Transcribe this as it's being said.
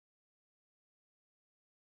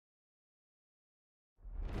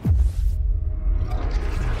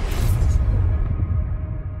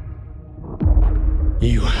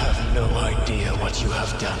what you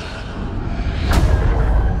have done.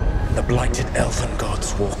 The blighted elven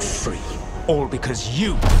gods walk free. All because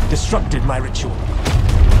you disrupted my ritual.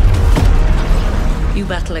 You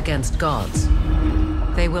battle against gods.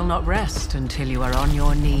 They will not rest until you are on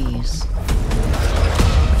your knees.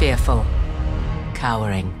 Fearful,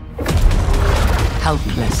 cowering,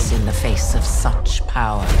 helpless in the face of such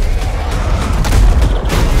power.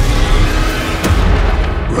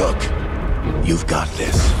 Rook, you've got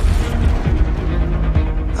this.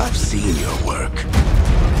 I've seen your work.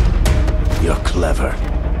 You're clever,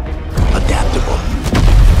 adaptable,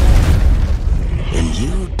 and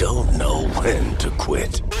you don't know when to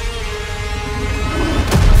quit.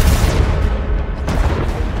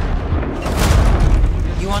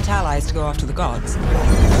 You want allies to go after the gods?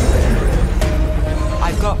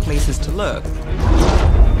 I've got places to look.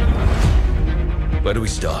 Where do we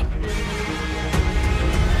start?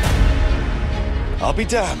 I'll be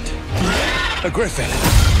damned. A griffin.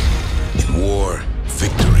 In war,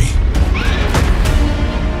 victory.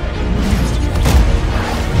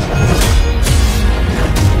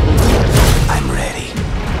 I'm ready.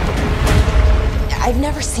 I've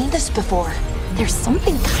never seen this before. There's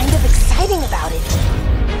something kind of exciting about it.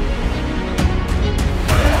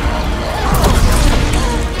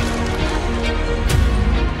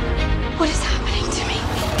 What is happening to me?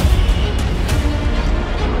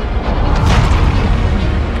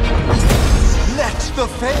 Let the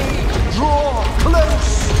Fae draw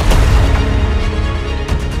close!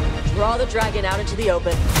 Draw the dragon out into the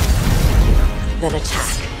open. Then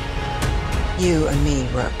attack. You and me,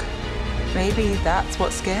 Rook. Maybe that's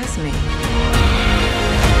what scares me.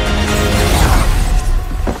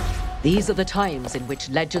 These are the times in which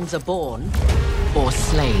legends are born or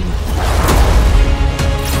slain.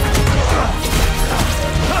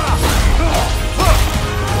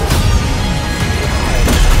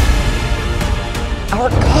 Our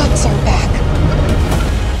gods are back.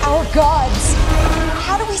 Our gods.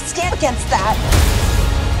 How do we stand against that?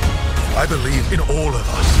 I believe in all of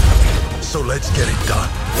us. So let's get it done.